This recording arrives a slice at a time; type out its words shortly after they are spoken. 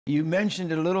You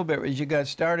mentioned it a little bit as you got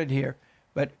started here,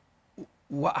 but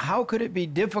how could it be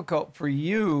difficult for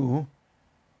you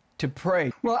to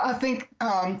pray? Well, I think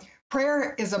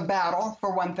prayer is a battle,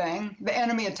 for one thing. The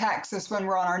enemy attacks us when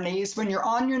we're on our knees. When you're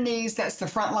on your knees, that's the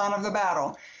front line of the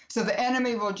battle. So the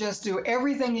enemy will just do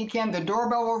everything he can. The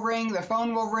doorbell will ring, the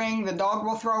phone will ring, the dog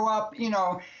will throw up,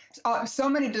 so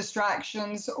many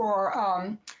distractions,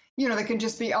 or, there can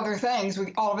just be other things.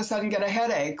 We all of a sudden get a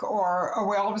headache, or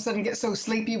we all of a sudden get so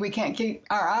sleepy we can't keep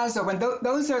our eyes open.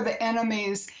 Those are the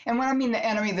enemies. And when I mean the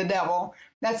enemy, the devil,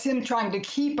 that's him trying to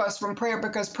keep us from prayer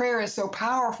because prayer is so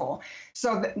powerful.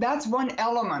 So that's one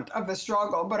element of the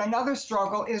struggle. But another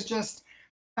struggle is just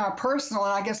personal,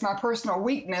 and I guess my personal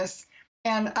weakness.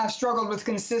 And I've struggled with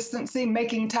consistency,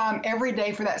 making time every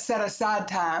day for that set aside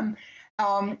time.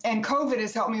 And COVID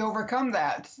has helped me overcome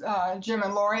that, Jim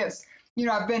and Lori.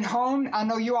 I've been home. I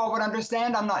know you all would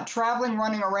understand. I'm not traveling,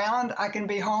 running around. I can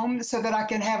be home so that I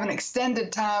can have an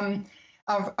extended time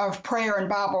of prayer and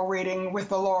Bible reading with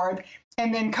the Lord.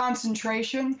 And then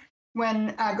concentration.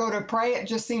 When I go to pray, it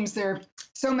just seems there are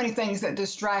so many things that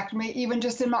distract me, even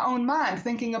just in my own mind,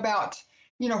 thinking about,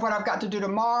 what I've got to do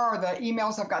tomorrow, or the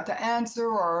emails I've got to answer,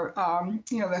 or,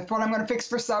 what I'm going to fix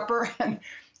for supper.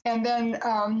 And then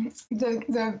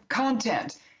the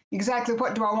content. Exactly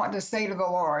what do I want to say to the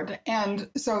Lord? And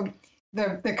so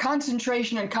the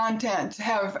concentration and content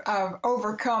have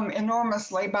overcome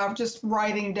enormously by just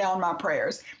writing down my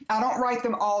prayers. I don't write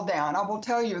them all down. I will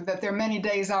tell you that there are many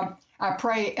days I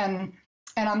pray and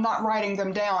I'm not writing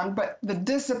them down, but the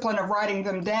discipline of writing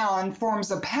them down forms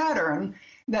a pattern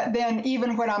that then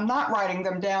even when I'm not writing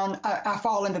them down, I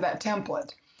fall into that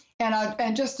template.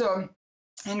 And just to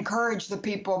encourage the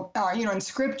people, in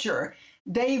Scripture,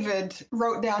 David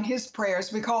wrote down his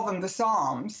prayers. We call them the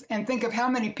Psalms. And think of how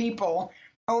many people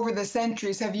over the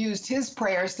centuries have used his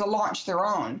prayers to launch their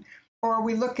own. Or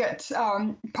we look at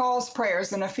Paul's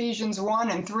prayers in Ephesians 1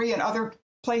 and 3 and other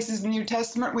places in the New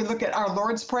Testament. We look at our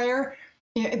Lord's Prayer,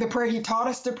 the prayer he taught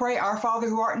us to pray, Our Father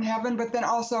who art in heaven, but then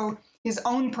also his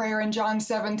own prayer in John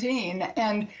 17.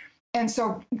 And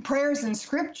so prayers in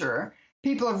Scripture,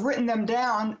 people have written them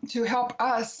down to help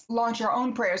us launch our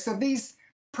own prayers. So these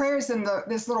prayers in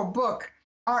this little book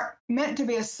aren't meant to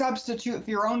be a substitute for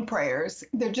your own prayers.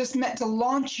 They're just meant to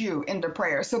launch you into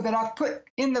prayer. So that I've put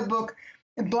in the book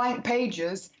blank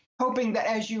pages, hoping that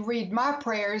as you read my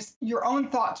prayers, your own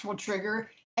thoughts will trigger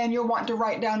and you'll want to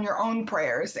write down your own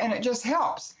prayers. And it just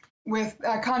helps with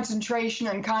concentration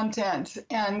and content.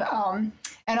 And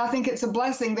I think it's a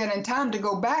blessing then in time to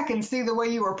go back and see the way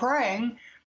you were praying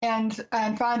and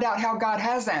find out how God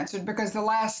has answered, because the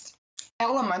last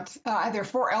element, there are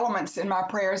 4 elements in my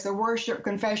prayers: the worship,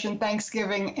 confession,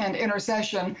 thanksgiving, and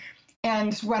intercession.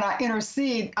 And when I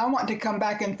intercede, I want to come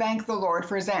back and thank the Lord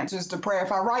for his answers to prayer.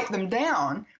 If I write them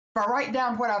down, if I write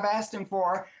down what I've asked him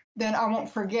for, then I won't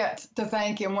forget to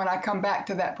thank him when I come back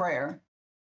to that prayer.